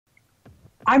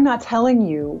I'm not telling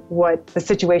you what the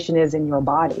situation is in your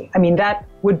body. I mean, that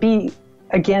would be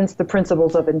against the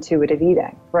principles of intuitive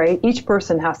eating, right? Each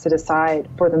person has to decide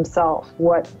for themselves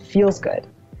what feels good.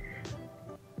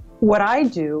 What I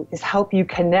do is help you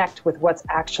connect with what's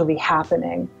actually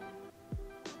happening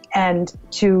and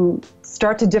to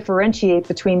start to differentiate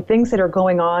between things that are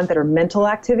going on that are mental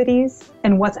activities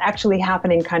and what's actually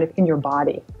happening kind of in your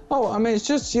body. Oh, I mean, it's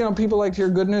just, people like to hear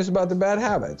good news about the bad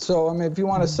habits. So, I mean, if you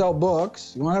want to sell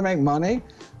books, you want to make money,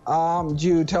 do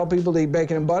you tell people to eat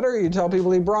bacon and butter, or you tell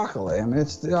people to eat broccoli? I mean,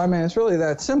 it's really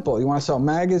that simple. You want to sell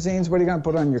magazines, what are you going to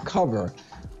put on your cover?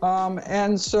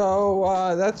 And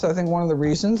so that's, I think, one of the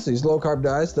reasons, these low-carb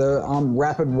diets, the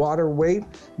rapid water weight,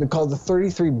 been called the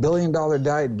 $33 billion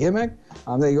diet gimmick,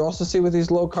 that you also see with these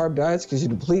low-carb diets, because you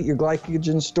deplete your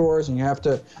glycogen stores and you have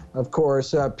to, of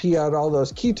course, pee out all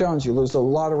those ketones. You lose a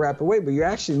lot of rapid weight, but you're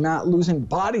actually not losing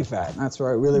body fat. And that's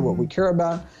really what we care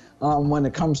about when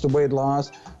it comes to weight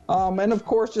loss. And of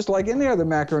course, just like any other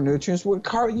macronutrients,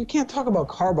 you can't talk about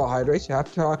carbohydrates, you have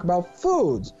to talk about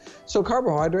foods. So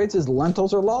carbohydrates is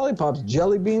lentils or lollipops,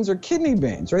 jelly beans or kidney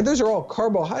beans, right? Those are all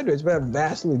carbohydrates, but have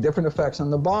vastly different effects on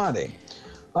the body.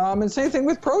 And same thing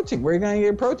with protein. Where are you going to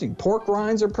get protein? Pork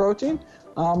rinds are protein,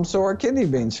 so are kidney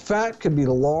beans. Fat could be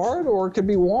lard or it could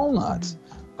be walnuts.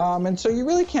 And so you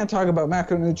really can't talk about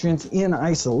macronutrients in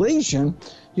isolation.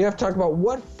 You have to talk about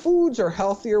what foods are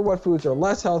healthier, what foods are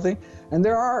less healthy. And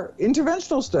there are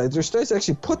interventional studies. There's studies that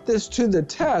actually put this to the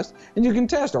test, and you can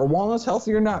test, are walnuts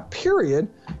healthy or not, period,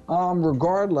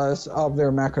 regardless of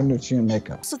their macronutrient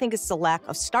makeup. I also think it's the lack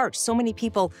of starch. So many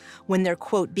people, when they're,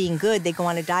 quote, being good, they go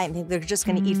on a diet and think they're just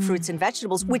going to eat fruits and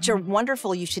vegetables, which are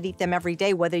wonderful. You should eat them every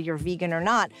day, whether you're vegan or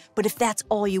not. But if that's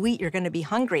all you eat, you're going to be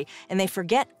hungry. And they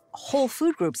forget whole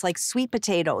food groups like sweet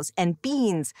potatoes and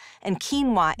beans and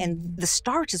quinoa, and the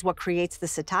starch is what creates the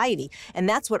satiety. And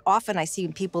that's what often I see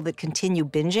in people that continue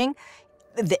binging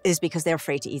is because they're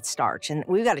afraid to eat starch. And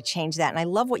we've got to change that. And I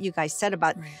love what you guys said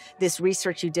about this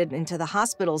research you did into the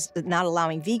hospitals not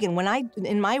allowing vegan.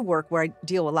 In my work where I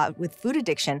deal a lot with food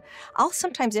addiction, I'll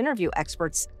sometimes interview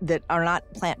experts that are not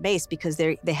plant-based because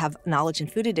they have knowledge in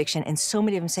food addiction. And so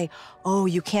many of them say, oh,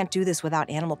 you can't do this without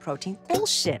animal protein.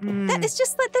 Bullshit.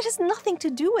 That has nothing to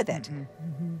do with it.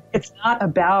 It's not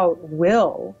about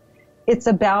will. It's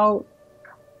about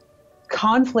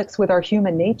conflicts with our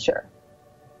human nature.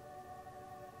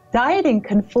 Dieting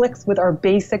conflicts with our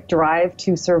basic drive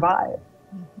to survive.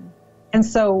 And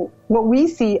so what we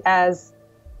see as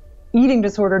eating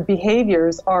disordered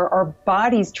behaviors are our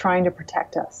bodies trying to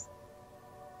protect us.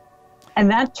 And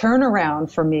that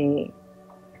turnaround for me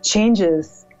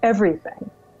changes everything.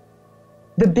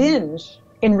 The binge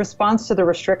in response to the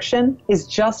restriction is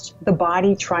just the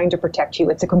body trying to protect you.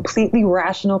 It's a completely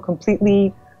rational,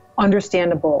 completely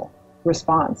understandable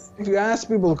response. If you ask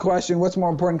people the question, what's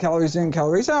more important, calories in,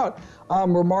 calories out,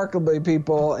 remarkably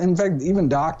people, in fact, even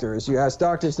doctors, you ask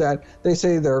doctors that, they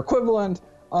say they're equivalent,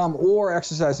 or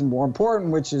exercise is more important,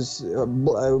 which is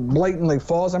blatantly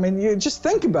false. I mean, you just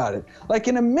think about it. Like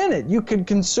in a minute, you could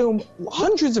consume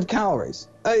hundreds of calories.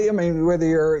 I mean, whether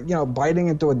you're, biting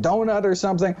into a donut or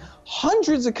something,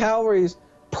 hundreds of calories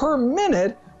per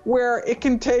minute, where it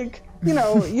can take,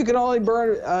 you can only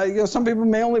burn, some people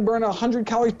may only burn 100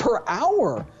 calories per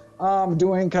hour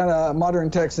doing kind of moderate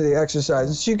intensity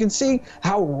exercises. So you can see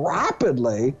how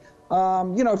rapidly,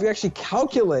 if you actually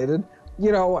calculated,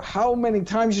 how many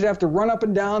times you'd have to run up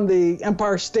and down the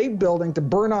Empire State Building to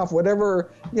burn off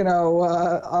whatever,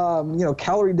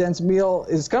 calorie-dense meal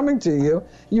is coming to you,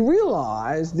 you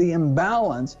realize the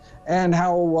imbalance and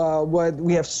how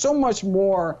we have so much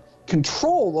more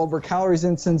control over calories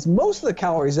in, since most of the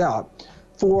calories out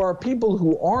for people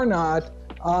who are not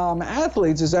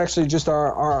athletes is actually just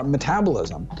our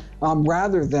metabolism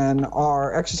rather than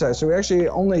our exercise. So we actually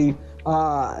only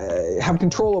have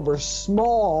control over a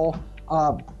small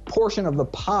portion of the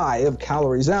pie of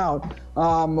calories out,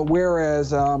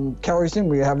 whereas calories in,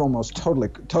 we have almost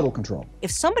total control. If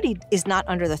somebody is not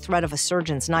under the threat of a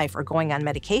surgeon's knife or going on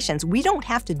medications, we don't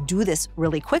have to do this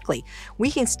really quickly. We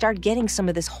can start getting some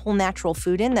of this whole natural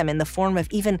food in them in the form of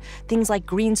even things like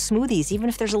green smoothies, even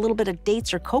if there's a little bit of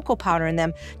dates or cocoa powder in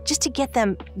them, just to get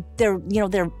them their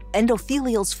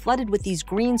endothelials flooded with these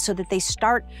greens so that they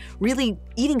start really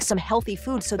eating some healthy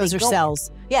food. So those are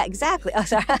cells. Yeah, exactly.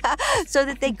 So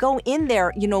that they go in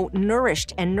there,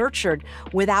 nourished and nurtured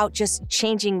forward without just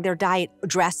changing their diet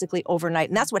drastically overnight.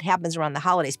 And that's what happens around the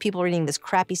holidays. People are eating this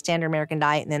crappy standard American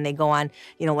diet, and then they go on,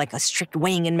 like a strict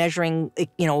weighing and measuring,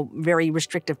 very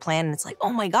restrictive plan. And it's like,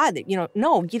 oh my God,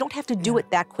 no, you don't have to do it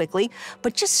that quickly,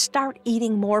 but just start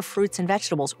eating more fruits and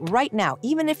vegetables right now.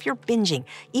 Even if you're binging,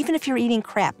 even if you're eating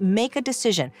crap, make a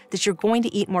decision that you're going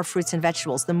to eat more fruits and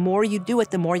vegetables. The more you do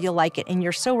it, the more you'll like it. And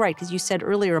you're so right, because you said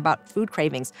earlier about food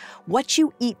cravings. What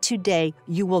you eat today,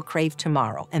 you will crave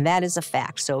tomorrow. And that is a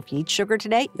fact. So if you eat sugar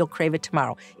today, you'll crave it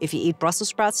tomorrow. If you eat Brussels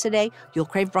sprouts today, you'll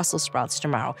crave Brussels sprouts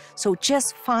tomorrow. So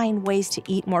just find ways to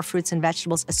eat more fruits and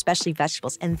vegetables, especially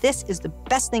vegetables. And this is the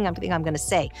best thing I'm going to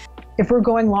say. If we're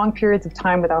going long periods of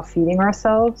time without feeding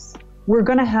ourselves, we're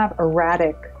going to have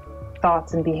erratic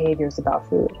thoughts and behaviors about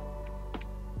food.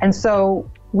 And so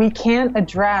we can't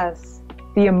address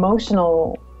the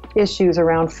emotional issues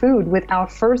around food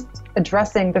without first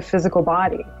addressing the physical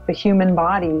body, the human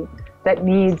body that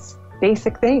needs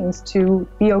basic things to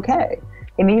be okay.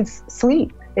 It needs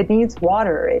sleep, it needs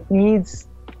water, it needs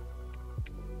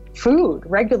food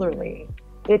regularly,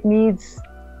 it needs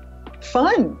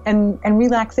fun and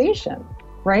relaxation,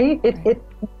 right?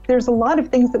 There's a lot of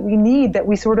things that we need that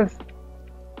we sort of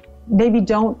maybe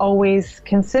don't always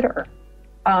consider.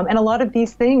 And a lot of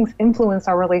these things influence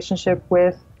our relationship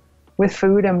with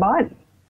food and body.